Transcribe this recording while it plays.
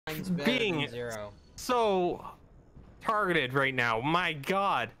Mine's better being than 0. so targeted right now. My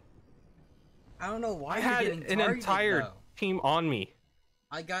God. I don't know why I you're had getting an targeted, entire though. team on me.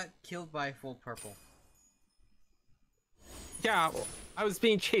 I got killed by full purple. Yeah, I was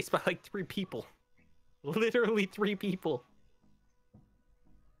being chased by like 3 people. Literally 3 people.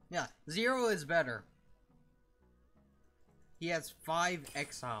 Yeah, 0 is better. He has 5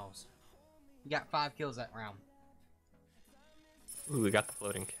 exiles. He got 5 kills that round. Ooh, we got the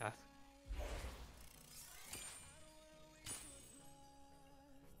floating cast.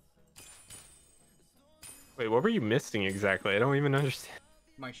 Wait, what were you missing exactly? I don't even understand.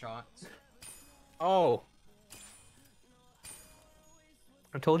 My shots. Oh.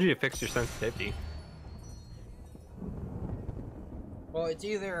 I told you to fix your sensitivity. Well, it's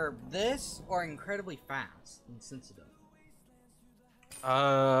either this or incredibly fast and sensitive.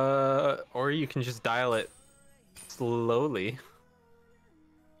 Or you can just dial it slowly.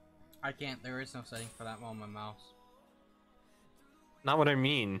 I can't. There is no setting for that on my mouse. Not what I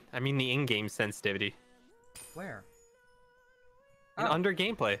mean. I mean the in-game sensitivity. Where? And Oh. under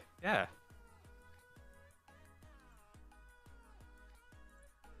gameplay. Yeah.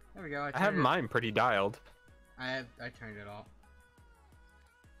 There we go. I have mine pretty dialed. I turned it off.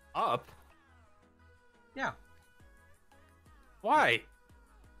 Up? Yeah. Why?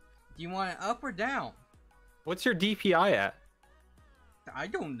 Do you want it up or down? What's your DPI at? I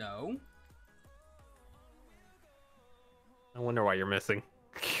don't know. I wonder why you're missing.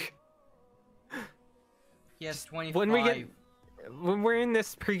 He has 25. When we're in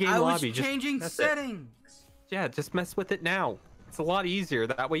this pregame I was lobby, changing just settings. Yeah, just mess with it now. It's a lot easier.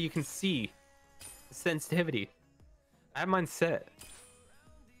 That way you can see the sensitivity. I have mine set.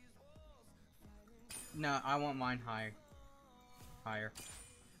 No, I want mine higher. Higher.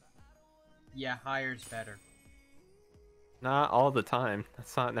 Yeah, higher's better. Not all the time.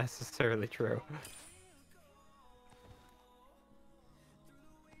 That's not necessarily true.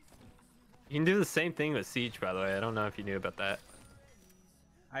 You can do the same thing with Siege, by the way. I don't know if you knew about that.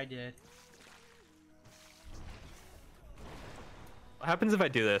 I did. What happens if I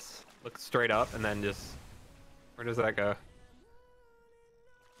do this? Look straight up and then just... Where does that go?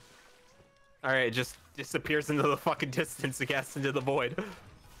 Alright, it just disappears into the fucking distance, I guess, into the void.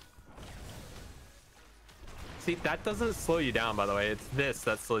 See, that doesn't slow you down, by the way. It's this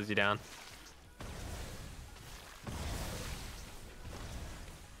that slows you down.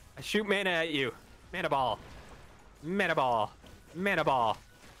 I shoot mana at you. Mana ball. Mana ball. Mana ball.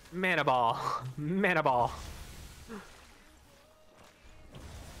 Mana ball. Mana ball.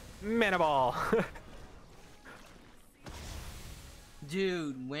 Mana ball.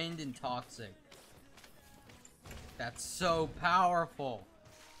 Dude, wind and toxic. That's so powerful.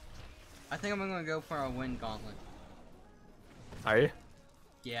 I think I'm gonna go for a wind gauntlet. Are you?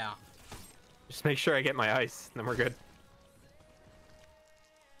 Yeah. Just make sure I get my ice, then we're good.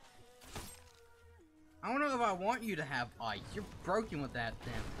 I don't know if I want you to have ice. You're broken with that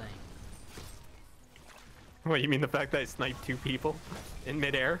damn thing. What, you mean the fact that I sniped 2 people in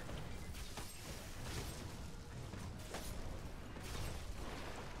midair?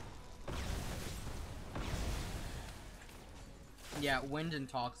 Yeah, wind and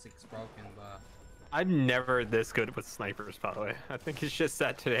toxic's broken, but... I'm never this good with snipers, by the way. I think it's just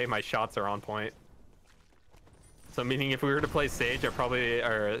that today my shots are on point. So meaning if we were to play Siege, I probably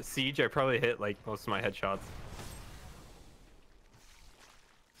hit like most of my headshots.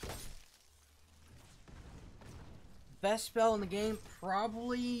 Best spell in the game?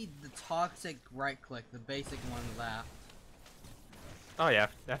 Probably the toxic right click, the basic one of that. Oh yeah,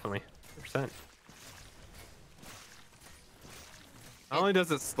 definitely. 100%. Not only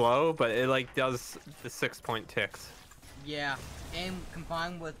does it slow, but it like does the 6-point ticks. Yeah, and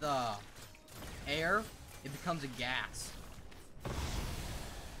combined with air, it becomes a gas.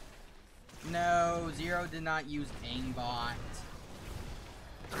 No, 0 did not use aimbot.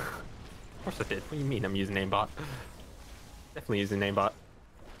 Of course I did. What do you mean I'm using aimbot? Definitely using aimbot.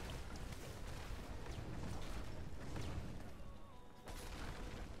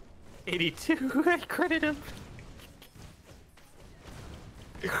 $82. I credit him.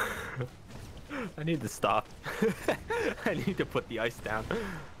 I need to stop. I need to put the ice down.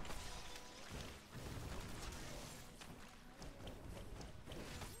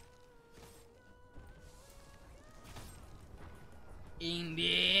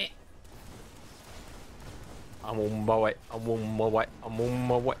 Indie. I'm on my way. I'm on my way. I'm on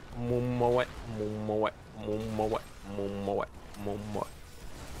my way. I'm on my way. I'm on my way. I'm on my way. I'm on my way. I'm on my way.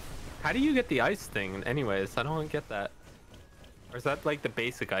 How do you get the ice thing anyways? I don't get that. Or is that like the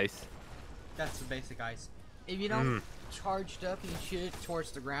basic ice? That's the basic ice. If you don't, charged up and you shoot it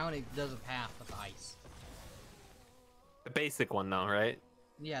towards the ground, it does a path of ice. The basic one though, right?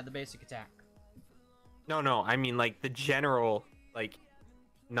 Yeah, the basic attack. No, I mean like the general, like,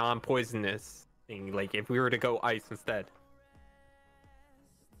 non-poisonous thing. Like if we were to go ice instead.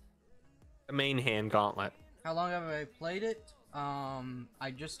 The main hand gauntlet. How long have I played it?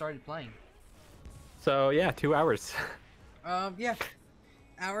 I just started playing. So yeah, 2 hours. Yeah.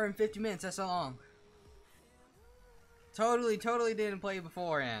 Hour and 50 minutes, that's so long. Totally didn't play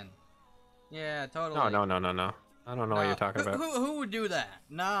beforehand. Yeah, totally. No. I don't know what you're talking about. Who would do that?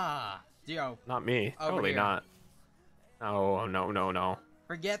 Nah. Yo. Not me. Over Totally here. not. No.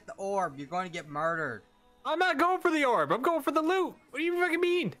 Forget the orb. You're going to get murdered. I'm not going for the orb. I'm going for the loot. What do you fucking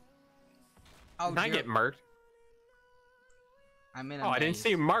mean? Oh, Did I get marked? I'm in a I didn't maze. see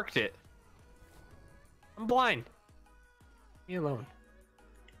you marked it. I'm blind. Leave me alone.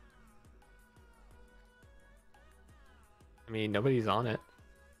 I mean, nobody's on it.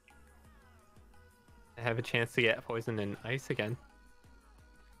 I have a chance to get poisoned in ice again.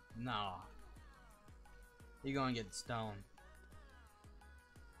 Nah. You're going to get stoned.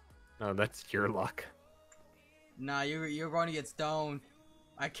 No, that's your luck. Nah, you're going to get stoned.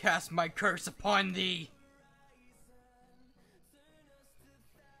 I cast my curse upon thee.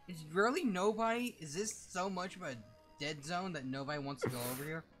 Is really nobody? Is this so much of a dead zone that nobody wants to go over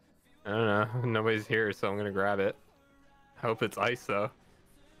here? I don't know. Nobody's here, so I'm gonna grab it. I hope it's ice, though.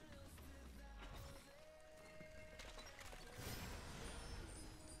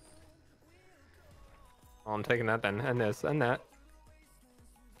 Well, I'm taking that then, and this, and that.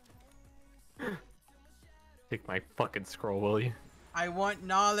 Take my fucking scroll, will you? I want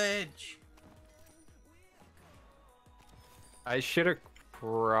knowledge. I should have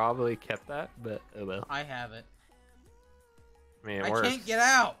probably kept that, but oh well. I have it. I mean, it I works. can't get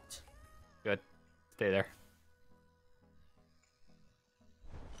out. Good. Stay there.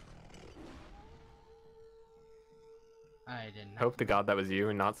 I didn't. Hope to God that was you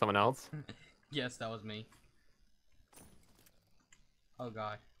and not someone else. Yes, that was me. Oh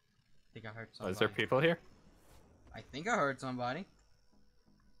God. I think I heard Oh, somebody. is there people here? I think I heard somebody.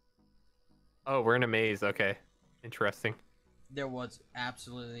 Oh, we're in a maze. Okay. Interesting. There was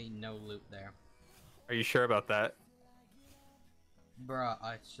absolutely no loot there. Are you sure about that? Bruh,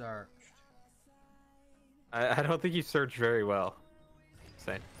 I searched. I don't think you searched very well.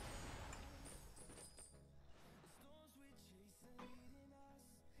 Same.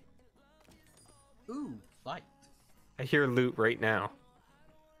 Ooh, light. I hear loot right now.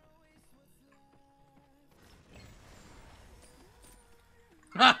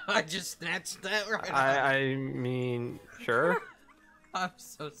 I just snatched that right off. I mean, sure. I'm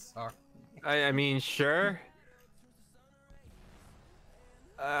so sorry. I mean, sure.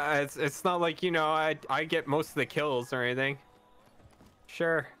 It's not like, you know, I get most of the kills or anything.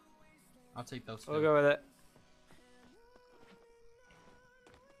 Sure. I'll take those two. We'll go with it.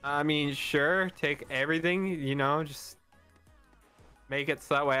 I mean, sure. Take everything, you know, just make it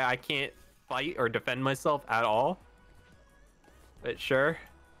so that way I can't fight or defend myself at all. But sure.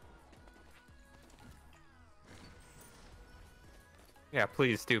 Yeah,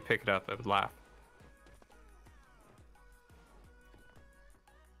 please do pick it up. I would laugh.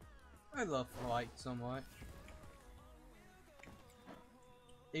 I love light so much.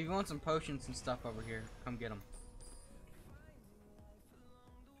 If you want some potions and stuff over here, come get them.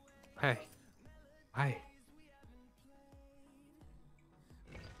 Hey. Hi.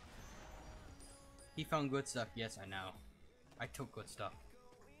 He found good stuff. Yes, I know. I took good stuff.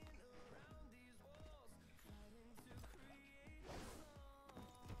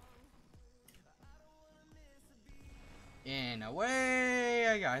 And away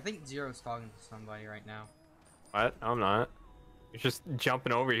I go. I think Zero's talking to somebody right now. What? I'm not. You're just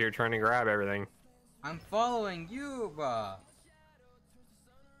jumping over here trying to grab everything. I'm following you, bruh.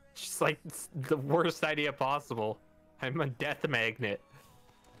 Just like it's the worst idea possible. I'm a death magnet.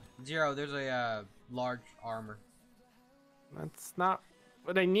 Zero, there's a large armor. That's not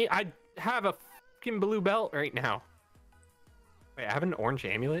what I need. I have a fucking blue belt right now. Wait, I have an orange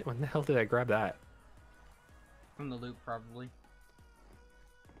amulet? When the hell did I grab that? From the loot, probably.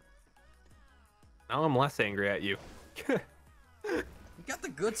 Now I'm less angry at you. You got the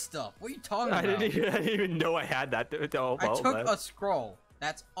good stuff. What are you talking I about? didn't even know I had that. I took a scroll.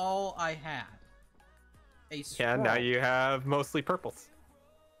 That's all I had. A scroll. Yeah, now you have mostly purples.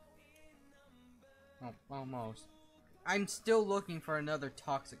 Oh, almost. I'm still looking for another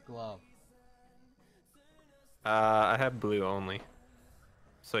toxic glove. I have blue only.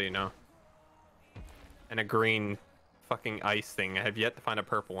 So you know. And a green fucking ice thing. I have yet to find a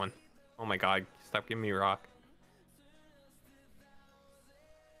purple one. Oh my god, stop giving me rock.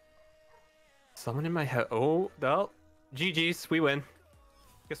 Someone in my head. Oh, well. GG's, we win.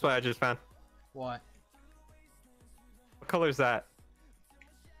 Guess what I just found? What? What color is that?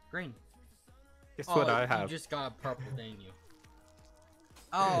 Green. Guess what I You have? just got purple, didn't you?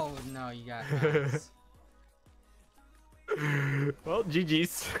 Oh, no, you got nice. Well,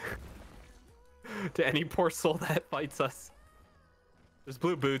 GG's. To any poor soul that fights us. There's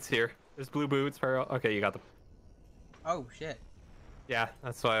blue boots here. There's blue boots. Okay, you got them. Oh, shit. Yeah,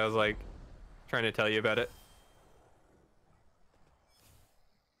 that's why I was like trying to tell you about it.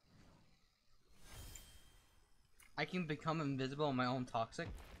 I can become invisible on my own toxic.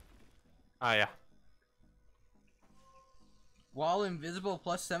 Ah, yeah. While invisible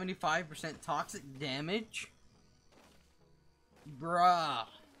plus 75% toxic damage? Bruh.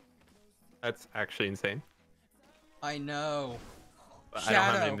 That's actually insane. I know. But Shadow. I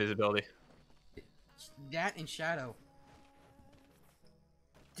don't have any invisibility. That and Shadow.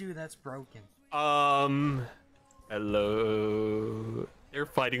 Dude, that's broken. Hello. They're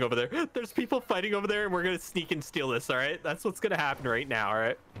fighting over there. There's people fighting over there, and we're gonna sneak and steal this, alright? That's what's gonna happen right now,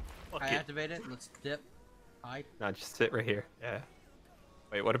 alright? I activate it. Let's dip. Hide. No, just sit right here. Yeah.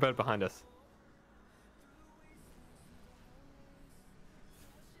 Wait, what about behind us?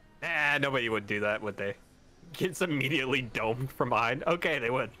 Nah, nobody would do that, would they? Gets immediately domed from behind. Okay, they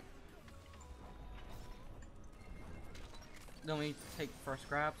would. Then we take first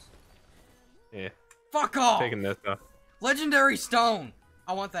grabs. Yeah. Fuck off! Taking this though. Legendary stone!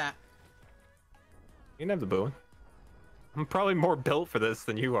 I want that. You can have the bow. I'm probably more built for this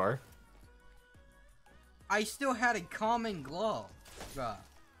than you are. I still had a common glove. Bruh.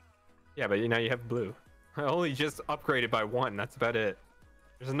 Yeah, but now you have blue. I only just upgraded by one. That's about it.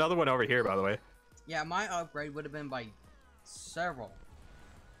 There's another one over here, by the way. Yeah, my upgrade would have been by several.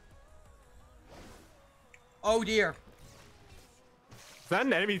 Oh dear. Is that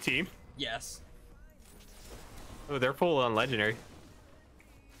an enemy team? Yes. Oh, they're full on legendary.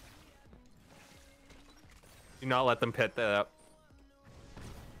 Do not let them pit that up.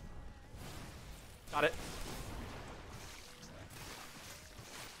 Got it.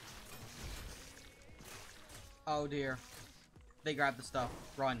 Oh dear. They grabbed the stuff.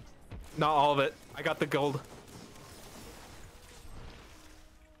 Run. Not all of it. I got the gold.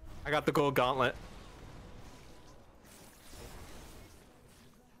 I got the gold gauntlet.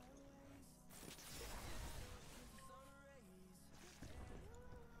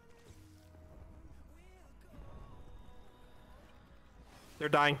 They're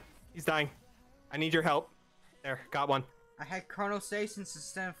dying. He's dying. I need your help. There, got one. I had chronostasis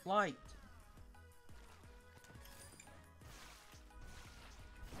instead of flight.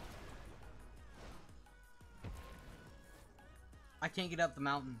 I can't get up the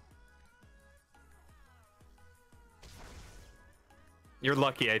mountain. You're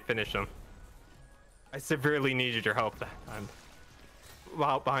lucky I finished him. I severely needed your help that time.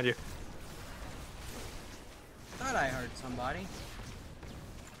 Wow, behind you. Thought I heard somebody.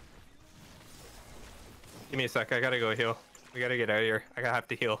 Give me a sec. I gotta go heal. We gotta get out of here. I have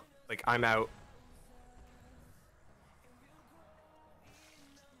to heal. Like, I'm out.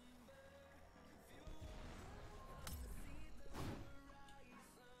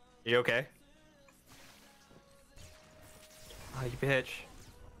 You okay? Oh, you bitch.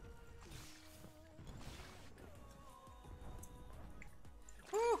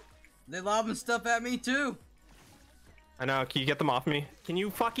 Woo! They lobbing stuff at me too. I know. Can you get them off me? Can you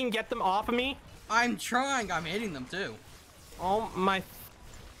fucking get them off of me? I'm trying. I'm hitting them too. Oh my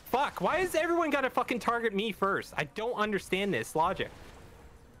fuck. Why has everyone gotta fucking target me first? I don't understand this logic.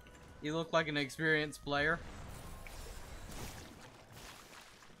 You look like an experienced player.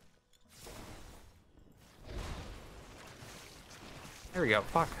 There we go.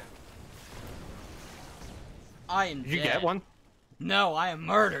 Fuck. I am Did you dead. get one? No, I am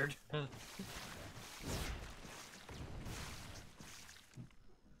murdered.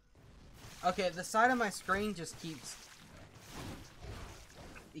 Okay, the side of my screen just keeps...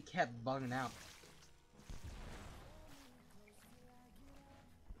 It kept bugging out.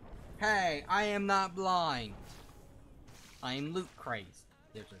 Hey, I am not blind. I am loot crazed.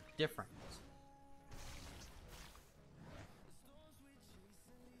 There's a difference.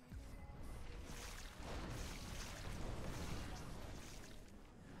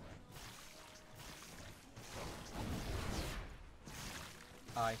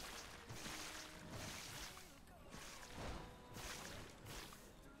 Hi.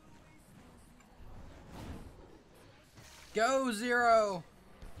 Go, Zero!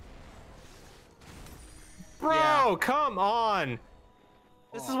 Bro, Yeah. come on!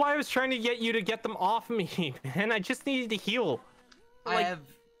 This is why I was trying to get you to get them off me, man. I just needed to heal. I have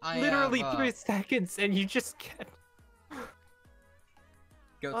I Literally have, 3 seconds, and you just get.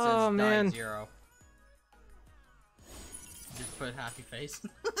 Goat Oh, says man. died 0. Just put a happy face.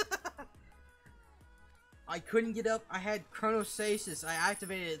 I couldn't get up. I had chronostasis. I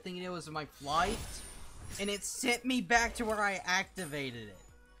activated it thinking it was my flight, and it sent me back to where I activated it.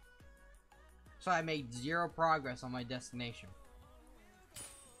 So I made 0 progress on my destination.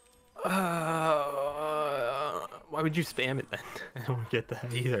 Why would you spam it then? I don't get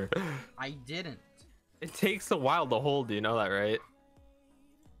that either. I didn't. It takes a while to hold, you know that, right?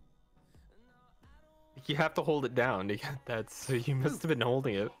 You have to hold it down to get that, so you must have been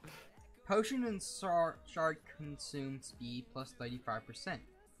holding it. Potion and shard consume speed plus 35%.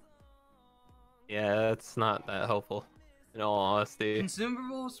 Yeah, that's not that helpful, in all honesty.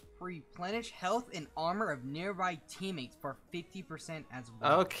 Consumables replenish health and armor of nearby teammates for 50% as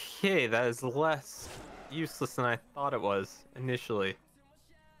well. Okay, that is less useless than I thought it was initially.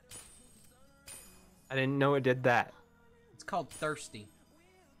 I didn't know it did that. It's called Thirsty.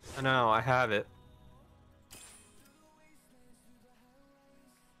 I know, I have it.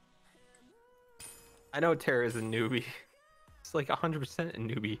 I know Terra is a newbie. It's like 100% a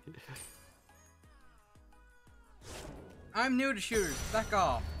newbie. I'm new to shooters. Back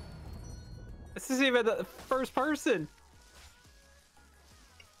off. This isn't even the first person.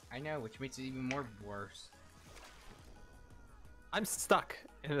 I know, which makes it even more worse. I'm stuck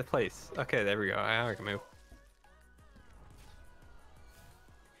in a place. Okay, there we go. Now I can move.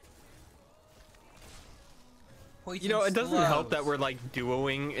 Poison You know, it doesn't help slows. that we're like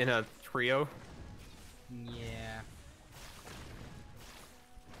duoing in a trio. Yeah.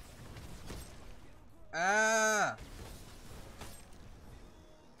 Ah.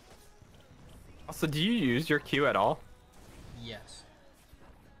 Also, do you use your Q at all? Yes.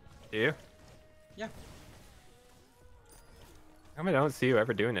 Do you? Yeah. How come I don't see you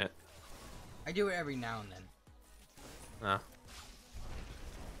ever doing it? I do it every now and then. No.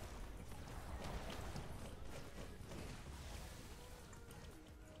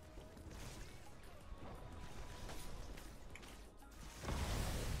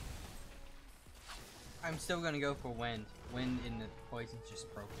 I'm still gonna go for wind. Wind in the poison's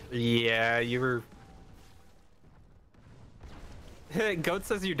just broken. Yeah, you were. Goat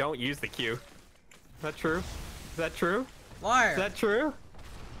says you don't use the Q. Is that true? Is that true? Liar! Is that true?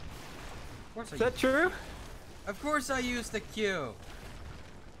 Of course I Is that true? Of course I use the Q.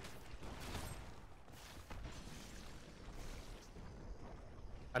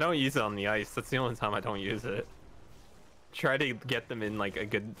 I don't use it on the ice. That's the only time I don't use it. Try to get them in like a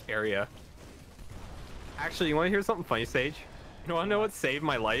good area. Actually, you want to hear something funny, Sage? You want to know what saved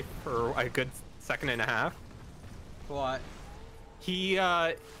my life for a good second and a half? What? He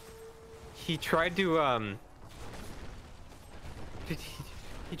tried to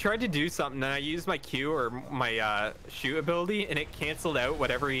he tried to do something, and I used my Q or my shoot ability, and it canceled out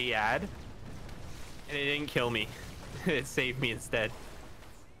whatever he had, and it didn't kill me. It saved me instead.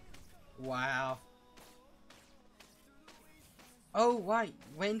 Wow. Oh, right.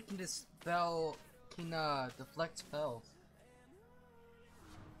 Wind can dispel, deflect spells.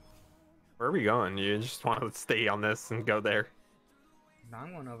 Where are we going? You just want to stay on this and go there? No,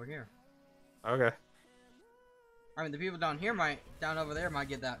 I'm going over here. Okay. I mean, the people down over there might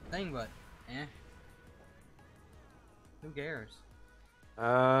get that thing, but, eh. Who cares?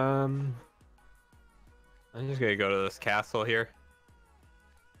 I'm just gonna go to this castle here.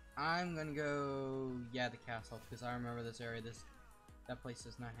 I'm gonna go, yeah, the castle, because I remember this area. That place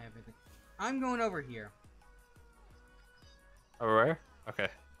does not have anything. I'm going over here. Over where? Okay,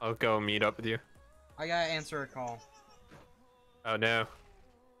 I'll go meet up with you. I gotta answer a call. Oh no.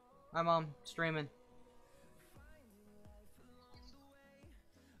 Hi, Mom. Streaming.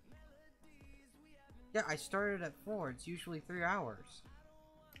 Yeah, I started at 4. It's usually 3 hours.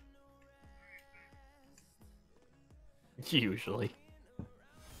 Usually.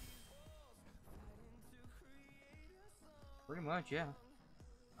 Pretty much, yeah.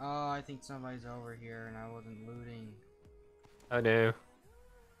 Oh, I think somebody's over here and I wasn't looting. Oh no.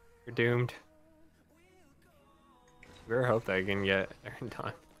 You're doomed. Better hope that I can get there in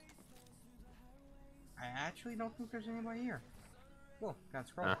time. I actually don't think there's anybody here. Cool, got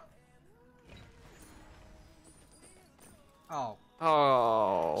scroll. Huh. Oh,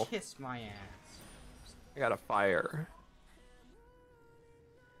 Oh, kiss my ass. I got a fire.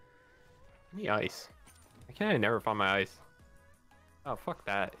 Any ice? I can't never find my ice. Oh, fuck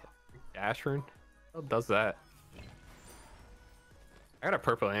that. Dash rune? What does that? I got a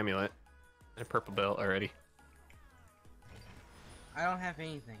purple amulet and a purple belt already. I don't have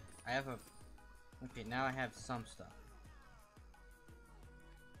anything. I have a... Okay, now I have some stuff.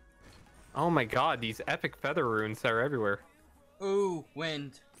 Oh my god, these epic feather runes are everywhere. Ooh,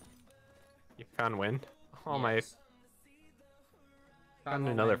 wind. You found wind? Oh my, Yes. found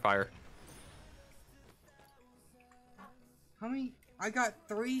more another wind. fire. How many? I got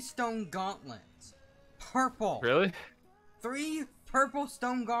 3 stone gauntlets. Purple. Really? 3 purple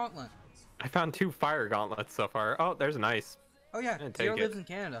stone gauntlets. I found 2 fire gauntlets so far. Oh, there's an ice. Oh yeah, I'm gonna Zero take lives it. in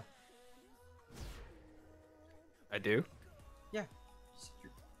Canada. I do? Yeah.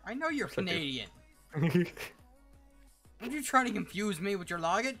 I know you're Of course I do. Canadian. Aren't you trying to confuse me with your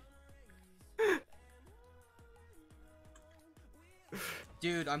login?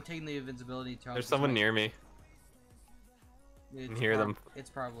 Dude, I'm taking the invincibility tone. There's someone near me. I can hear them. It's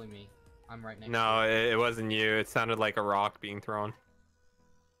probably me. I'm right next No, to it wasn't you. It sounded like a rock being thrown.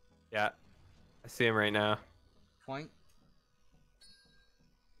 Yeah. I see him right now. Point.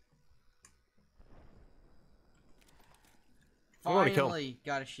 I'm going to kill him. Finally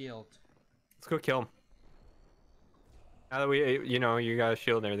got a shield. Let's go kill him. Now that we, you know, you got a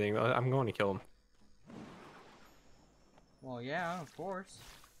shield and everything, I'm going to kill him. Well, yeah, of course.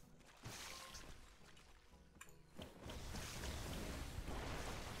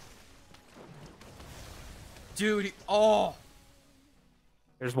 Dude, oh!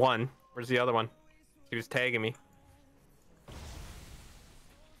 There's one. Where's the other one? He was tagging me.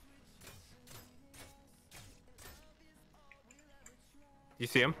 You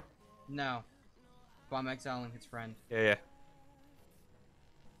see him? No. But I'm exiling his friend. Yeah, yeah.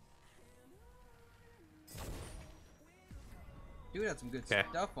 Dude had some good Okay.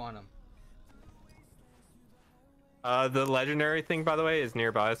 stuff on him. The legendary thing, by the way, is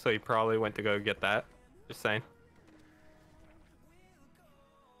nearby, so he probably went to go get that. Just saying.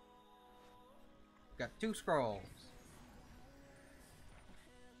 Got 2 scrolls.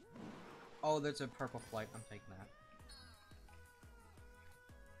 Oh, there's a purple flight. I'm taking that.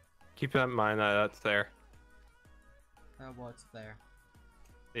 Keep that in mind that that's there. What's there?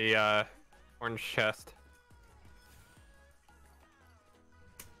 The, orange chest.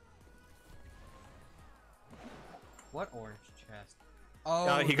 What orange chest? Oh,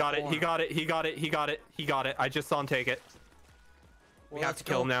 No, he the got it. He orange. got it. He got it. He got it. He got it. I just saw him take it. We Well, have let's to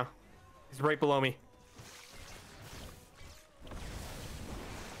kill go. him now. He's right below me.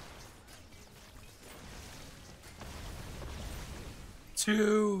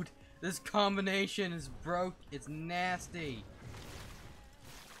 Dude, this combination is broke. It's nasty.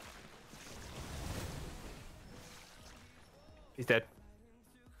 He's dead.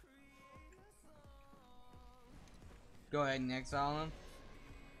 Go ahead and exile him.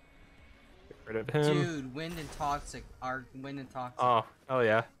 Get rid of him. Dude, wind and toxic are wind and toxic. Oh, hell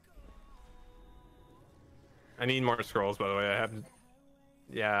yeah. I need more scrolls, by the way. I have.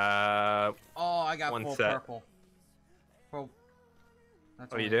 Yeah. Oh, I got one full set. purple. Full.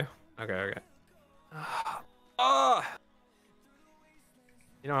 That's Oh, you all. do? Okay, okay. Oh!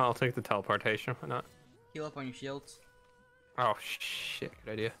 You know, I'll take the teleportation. Why not? Heal up on your shields. Oh, shit.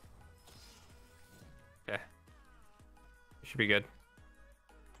 Good idea. Okay. You should be good.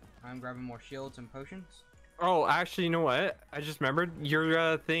 I'm grabbing more shields and potions. Oh, actually, you know what? I just remembered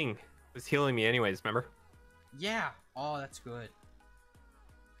your thing was healing me anyways, remember? Yeah. Oh, that's good.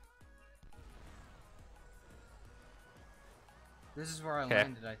 This is where I Okay.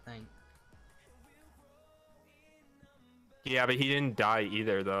 landed, I think. Yeah, but he didn't die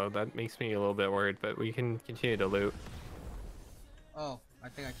either, though. That makes me a little bit worried, but we can continue to loot. Oh, I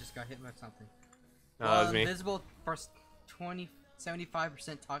think I just got hit by something. No, that was me. Invisible for 75%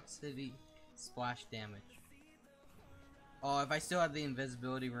 toxicity splash damage. Oh, if I still have the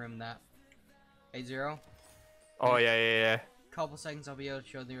invisibility room, that. Hey, Zero. Oh, yeah. Couple seconds, I'll be able to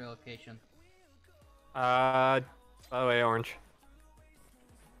show the location. By the way, orange.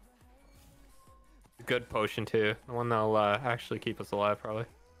 Good potion, too. The one that'll actually keep us alive, probably.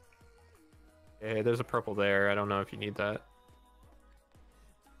 Okay, there's a purple there. I don't know if you need that.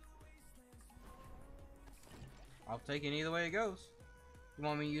 I'll take it either way it goes. You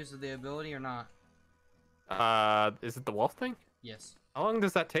want me to use the ability or not? Is it the wolf thing? Yes, How long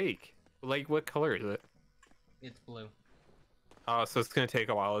does that take? Like, what color is it? it's blue. Oh, so it's gonna take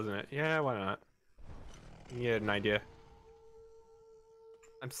a while, isn't it? Yeah, why not? You get an idea.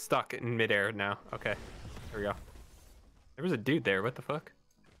 I'm stuck in midair now. Okay, there we go. There was a dude there. What the fuck?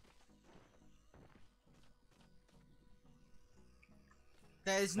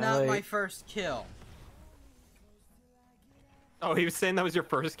 That is not Like- my first kill. Oh, he was saying that was your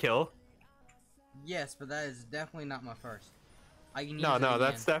first kill? Yes, but that is definitely not my first. I can use No, it no, again.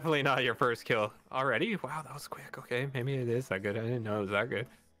 that's definitely not your first kill. Already? Wow, that was quick. Okay, maybe it is that good. I didn't know it was that good.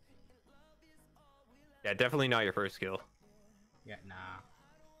 Yeah, definitely not your first kill. Yeah, nah.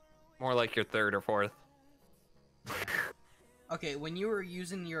 More like your third or fourth. Okay, when you were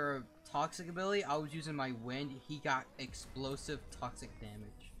using your toxic ability, I was using my wind. He got explosive toxic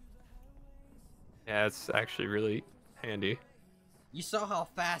damage. Yeah, it's actually really handy. You saw how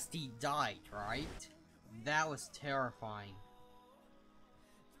fast he died, right? That was terrifying.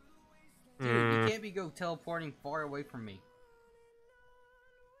 Dude, you can't be teleporting far away from me.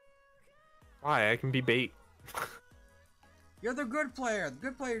 Why? I can be bait. You're the good player. The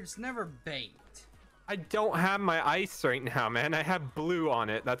good players never bait. I don't have my ice right now, man. I have blue on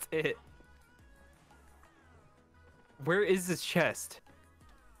it. That's it. Where is this chest?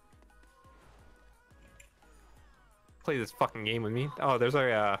 Play this fucking game with me. Oh, there's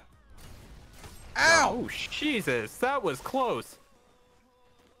our Ow! Oh, Jesus, that was close.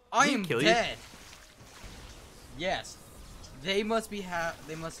 I am kill dead. Yes. They must have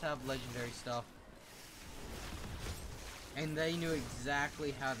legendary stuff. And they knew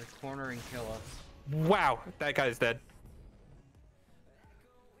exactly how to corner and kill us. Wow, that guy's dead.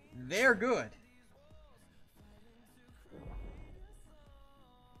 They're good.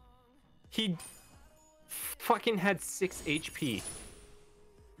 He fucking had 6 HP.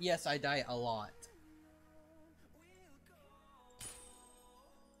 Yes, I die a lot.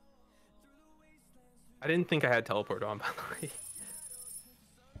 I didn't think I had teleport on, by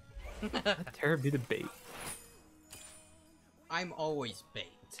the way. Terror be the bait. I'm always bait.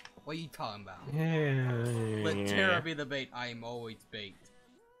 What are you talking about? Yeah. Let Terra be the bait. I am always bait.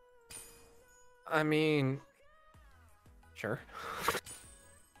 I mean, sure.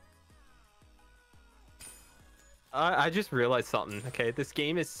 I just realized something. Okay, this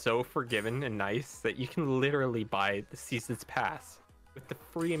game is so forgiving and nice that you can literally buy the season's pass with the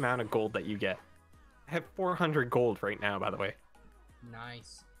free amount of gold that you get. I have 400 gold right now, by the way.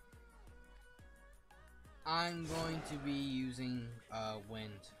 Nice. I'm going to be using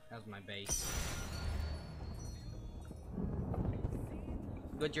wind as my base.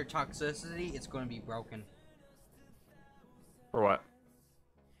 With your toxicity, it's going to be broken. For what?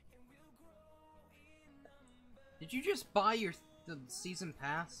 Did you just buy the season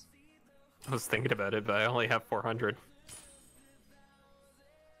pass? I was thinking about it, but I only have 400.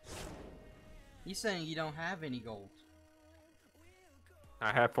 He's saying you don't have any gold.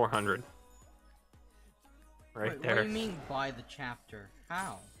 I have 400. Right. Wait, there. What do you mean buy the chapter?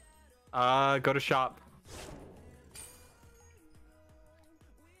 How? Go to shop.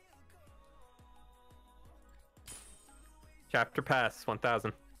 Chapter pass,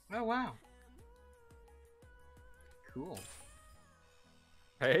 1000. Oh, wow. Cool.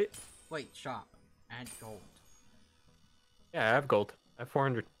 Right? Wait, shop. Add gold. Yeah, I have gold. I have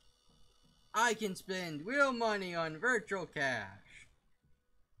 400. I can spend real money on virtual cash.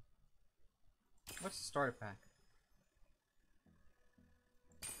 What's the starter pack?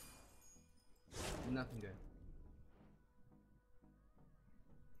 Nothing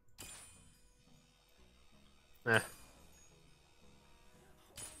good.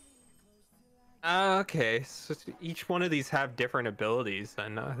 Okay, so each one of these have different abilities,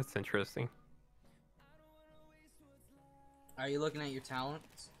 and that's interesting. Are you looking at your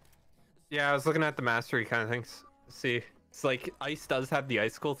talents? Yeah, I was looking at the mastery kind of things. See, it's like ice does have the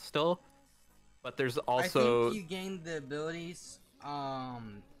icicle still, but there's also. I think you gain the abilities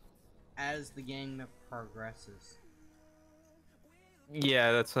as the game progresses.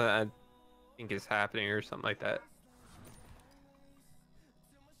 Yeah, that's what I think is happening, or something like that.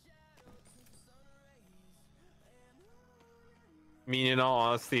 I mean, in all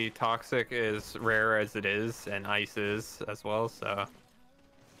honesty, toxic is rare as it is, and ice is as well, so.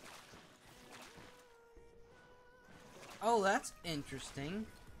 Oh, that's interesting.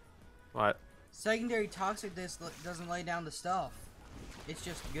 What? Secondary toxic doesn't lay down the stuff. It's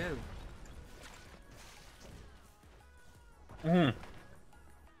just goo. That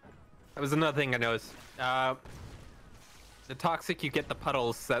was another thing I noticed. The toxic, you get the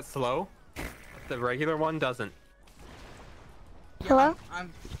puddles that slow. The regular one doesn't. Yeah, Hello?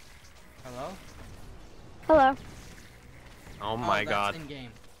 Hello? Hello. Oh my god. In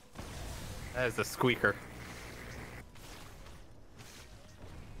game. That is a squeaker.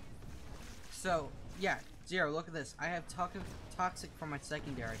 So, yeah, Zero, look at this. I have toxic for my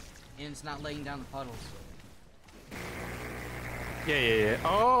secondary, and it's not laying down the puddles. Yeah.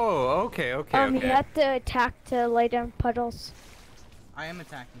 Oh, okay. You have to attack to lay down puddles. I am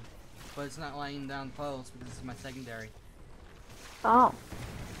attacking, but it's not laying down puddles because it's my secondary. Oh.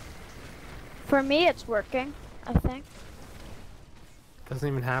 For me, it's working, I think. Doesn't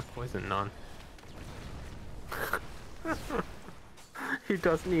even have poison on. He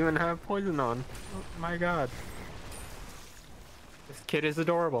doesn't even have poison on. Oh my god. This kid is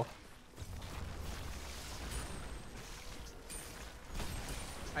adorable.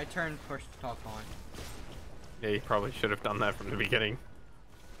 I turned push to talk on. Yeah, you probably should have done that from the beginning.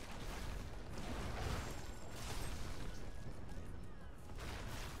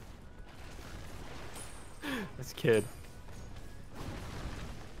 This kid.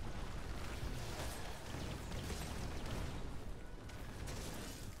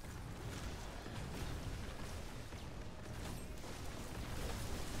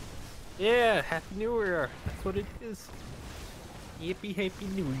 Yeah, Happy New Year. That's what it is. Yippee Happy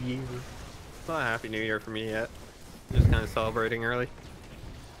New Year. It's not a Happy New Year for me yet. Just kind of celebrating early.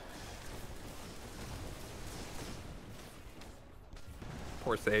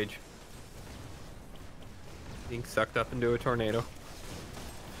 Poor Sage. Being sucked up into a tornado.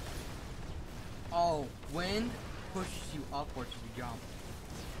 Oh, wind pushes you upwards if you jump.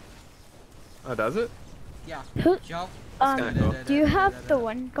 Oh, does it? Yeah, Who- jump. kinda cool. Do you have the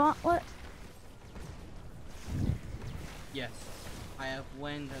wind gauntlet? Yes, I have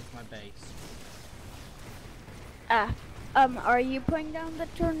wind as my base. Are you putting down the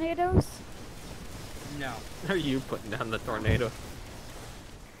tornadoes? No. Are you putting down the tornado?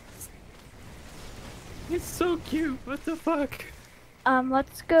 It's so cute. What the fuck?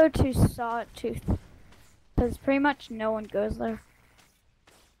 Let's go to Sawtooth. Because pretty much no one goes there.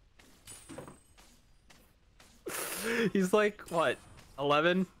 He's like, what,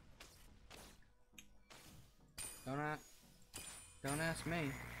 11? Don't ask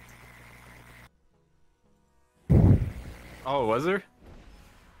me. Oh, was there?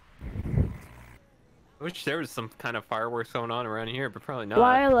 I wish there was some kind of fireworks going on around here, but probably not.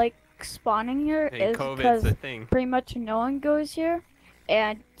 Why I like spawning here Hey, is COVID's because a thing. pretty much no one goes here,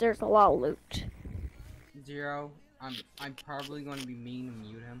 and there's a lot of loot. Zero. I'm probably going to be mean and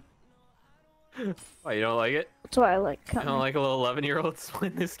mute him. Why, you don't like it? That's why I like You coming. don't like a little 11-year-olds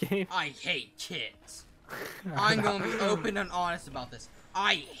playing this game? I hate kids. I'm going to be open and honest about this.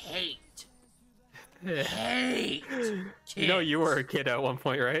 I hate kids. You know you were a kid at one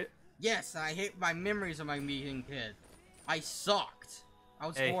point, right? Yes, I hate my memories of my being a kid. I sucked. I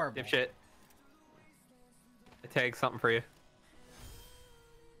was Hey, horrible. dipshit. I tagged something for you.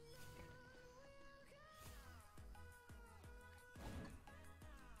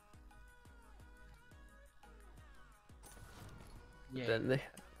 Yeah. Then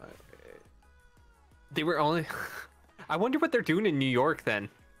they were only. I wonder what they're doing in New York then,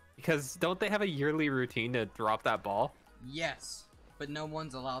 because don't they have a yearly routine to drop that ball? Yes, but no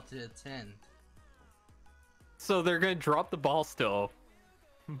one's allowed to attend. So they're gonna drop the ball still,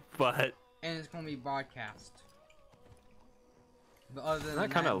 but And it's going to be broadcast. But other than isn't that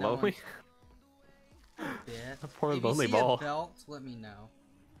that, kind of no lonely? one's bit. A poor If lonely you see ball. a belt, let me know.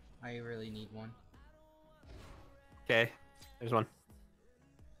 I really need one. Okay, there's one.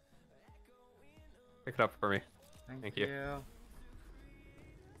 Pick it up for me. Thank you.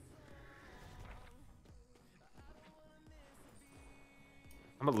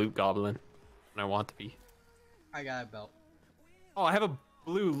 I'm a loot goblin, and I want to be. I got a belt. Oh, I have a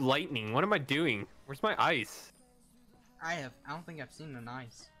blue lightning. What am I doing? Where's my ice? I don't think I've seen an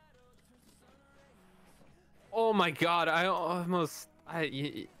ice. Oh my god, I almost...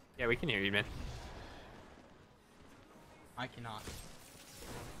 Yeah, we can hear you, man. I cannot.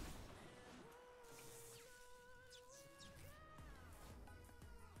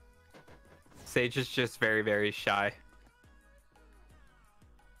 Sage is just very, very shy.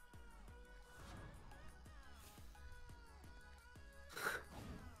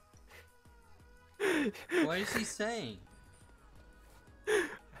 What is he saying?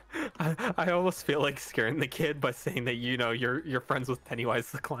 I almost feel like scaring the kid by saying that, you know, you're friends with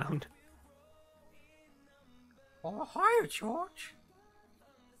Pennywise the Clown. Oh, hi, George.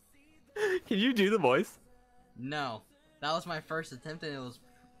 Can you do the voice? No, that was my first attempt and it was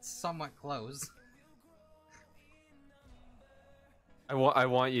somewhat close. I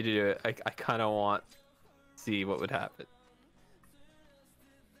want you to do it. I kind of want to see what would happen.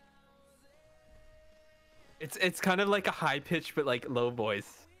 It's kind of like a high pitch but like low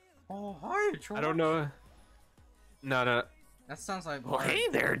voice. Oh, hi, George. I don't know. No. That sounds like. Oh, hey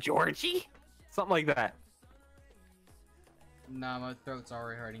there, Georgie. Something like that. Nah, my throat's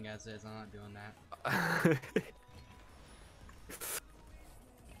already hurting as is. I'm not doing that.